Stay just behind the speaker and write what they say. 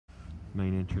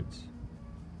main entrance.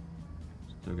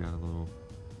 Still got a little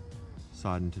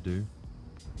siding to do.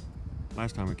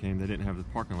 Last time we came, they didn't have the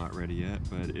parking lot ready yet,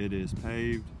 but it is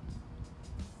paved.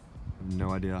 I have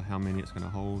no idea how many it's going to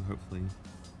hold. Hopefully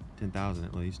 10,000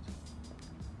 at least.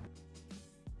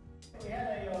 We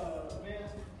had a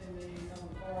event in the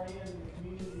far end of the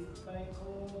community bank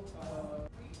club.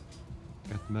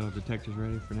 Got the metal detectors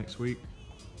ready for next week.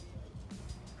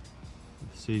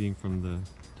 The seating from the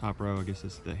top row, I guess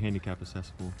it's the handicap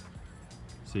accessible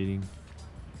seating.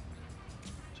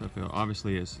 So I feel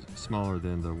obviously it's smaller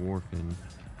than the wharf in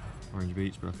Orange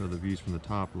Beach, but I feel the views from the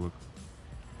top will look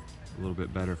a little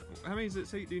bit better. How many does it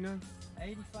seat, do you know?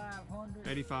 8,500.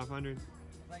 8,500?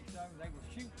 I think so. They were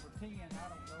shooting for 10. I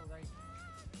don't know.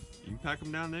 You can pack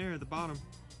them down there at the bottom.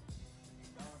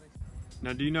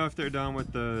 Now, do you know if they're done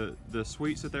with the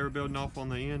suites that they were building off on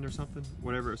the end or something?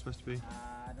 Whatever it was supposed to be?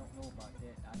 I don't know about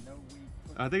that. I know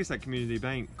I think it's that community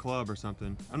bank club or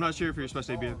something. I'm not sure if you're supposed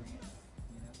to be.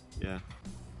 Yeah.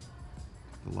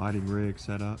 The lighting rig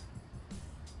set up.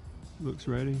 Looks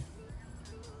ready.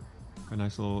 A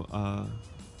nice little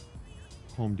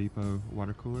Home Depot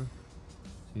water cooler.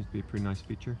 Seems to be a pretty nice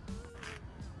feature.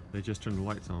 They just turned the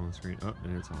lights on the screen. Oh,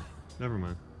 and it's off. Never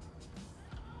mind.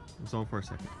 It's on for a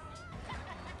second.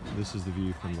 This is the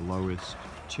view from the lowest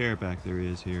chair back there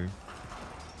is here.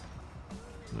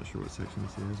 I'm not sure what section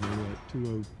this is. Maybe like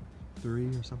 203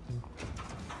 or something.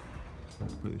 Not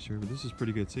completely sure, but this is a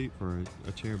pretty good seat for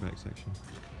a chair back section.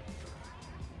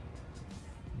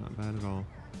 Not bad at all.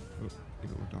 Oh, it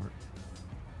got a little dark.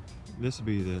 This would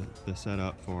be the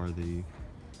setup for the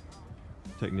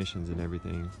technicians and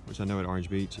everything, which I know at Orange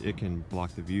Beach it can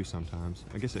block the view sometimes.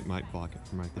 I guess it might block it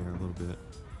from right there a little bit,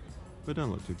 but it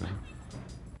doesn't look too bad.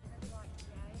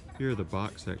 Here are the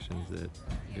box sections that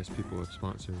I guess people have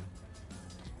sponsored.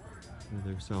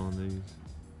 They're selling these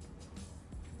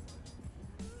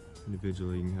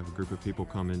individually. You can have a group of people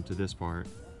come into this part.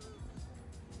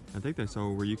 I think they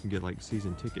sold where you can get like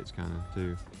season tickets kind of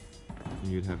too,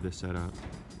 and you'd have this set up.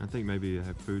 I think maybe they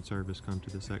have food service come to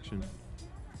this section.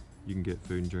 You can get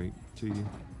food and drink to you,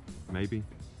 maybe.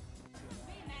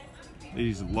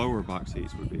 These lower box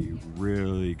seats would be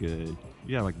really good.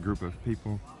 You got like a group of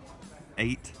people,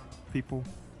 8 people,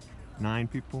 9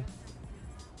 people.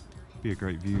 Be a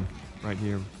great view right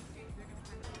here.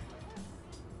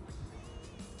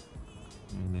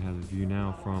 And they have a view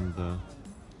now from the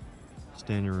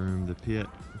standing room, the pit,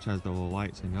 which has the little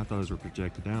lights in. I thought those were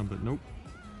projected down, but nope.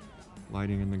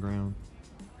 Lighting in the ground.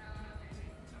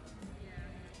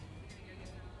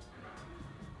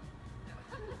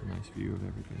 Nice view of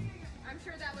everything. I'm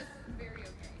sure that was very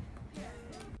okay.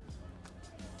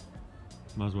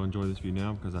 Might as well enjoy this view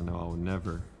now because I know I will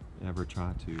never ever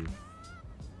try to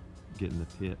get in the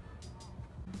pit.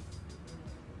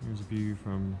 Here's a view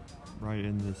from right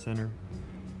in the center,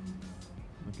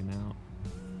 looking out.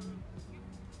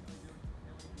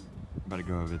 About to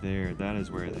go over there. That is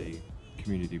where the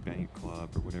community bank club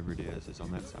or whatever it is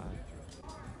on that side.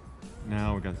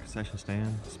 Now we got the concession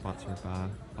stand sponsored by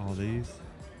all these.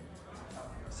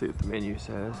 Let's see what the menu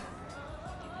says.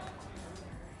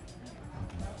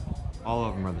 All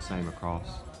of them are the same across.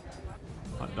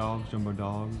 Hot dogs, jumbo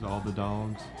dogs, all the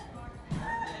dogs.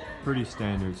 Pretty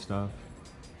standard stuff.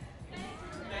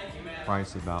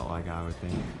 Price about like I would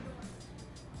think.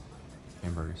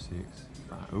 Hamburger 6.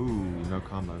 Ooh, no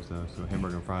combos though. So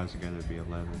hamburger and fries together would be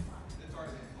 11.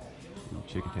 Ooh,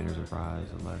 chicken tenders and fries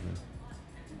 11.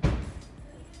 Oh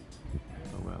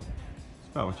well, it's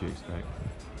about what you expect.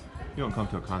 You don't come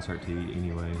to a concert to eat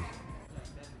anyways.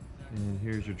 And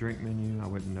here's your drink menu. I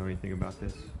wouldn't know anything about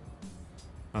this.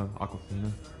 Oh,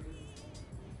 Aquafina.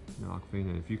 No,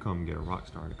 Aquafina. If you come and get a rock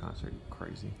star at a concert, you're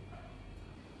crazy.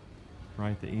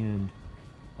 Right at the end,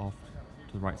 off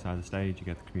to the right side of the stage, you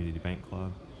got the Community Bank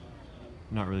Club.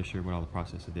 I'm not really sure what all the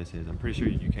process of this is. I'm pretty sure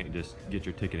you can't just get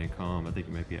your ticket and come. I think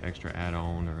it may be an extra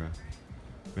add-on or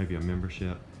maybe a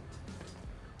membership.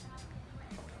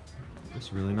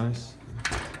 It's really nice.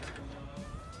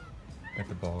 At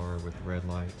the bar with the red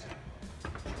lights.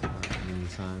 And the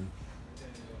sign.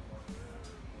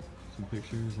 Some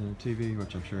pictures and a TV,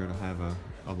 which I'm sure it'll have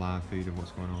a live feed of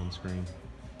what's going on the screen.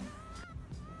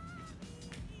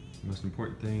 The most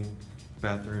important thing,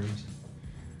 bathrooms.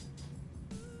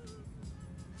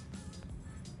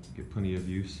 Get plenty of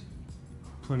use.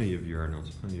 Plenty of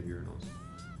urinals,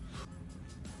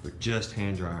 But just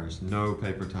hand dryers, no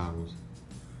paper towels.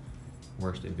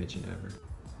 Worst invention ever.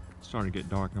 It's starting to get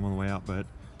dark, I'm on the way out, but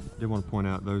I did want to point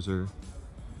out those are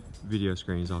video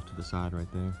screens off to the side right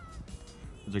there.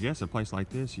 Because I guess a place like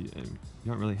this, you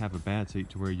don't really have a bad seat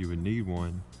to where you would need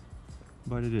one,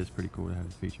 but it is pretty cool to have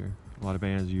the feature. A lot of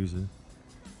bands use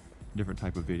different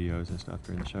type of videos and stuff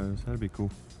during the shows. That'd be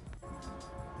cool.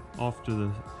 Off to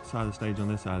the side of the stage on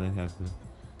this side, they have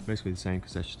basically the same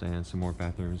concession stand, some more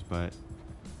bathrooms, but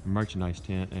a merchandise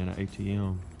tent and an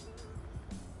ATM,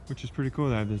 which is pretty cool.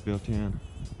 They have this built in.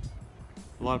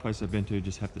 A lot of places I've been to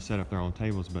just have to set up their own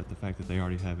tables, but the fact that they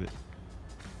already have it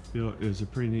built is a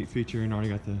pretty neat feature, and already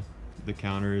got the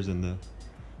counters and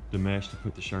the mesh to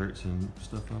put the shirts and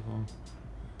stuff up on.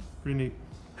 Pretty neat.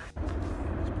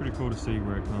 It's pretty cool to see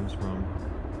where it comes from,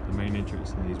 the main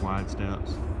entrance and these wide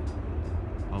steps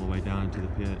all the way down into the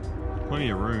pit. Plenty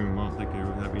of room. I don't think there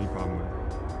would have any problem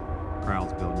with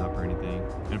crowds building up or anything.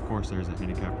 And of course there's a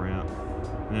handicap ramp.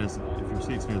 And then if your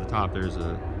seat's near the top, there's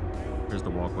the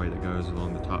walkway that goes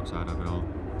along the top side of it all.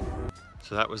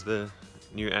 So that was the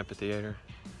new amphitheater.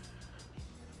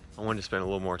 I wanted to spend a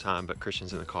little more time, but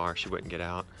Christian's in the car. She wouldn't get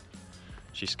out.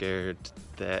 She's scared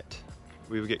that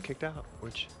we would get kicked out,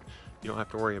 which you don't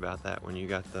have to worry about that when you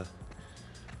got the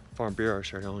Farm Bureau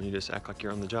shirt on. You just act like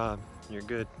you're on the job. You're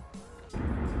good.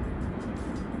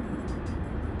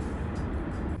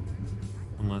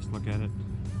 One last look at it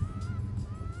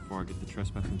before I get the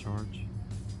trespassing charge.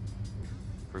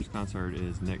 First concert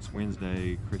is next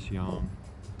Wednesday, Chris Young.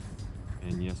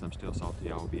 And yes, I'm still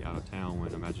salty. I will be out of town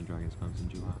when Imagine Dragons comes in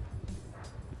July.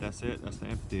 But that's it. That's the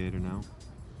amphitheater now.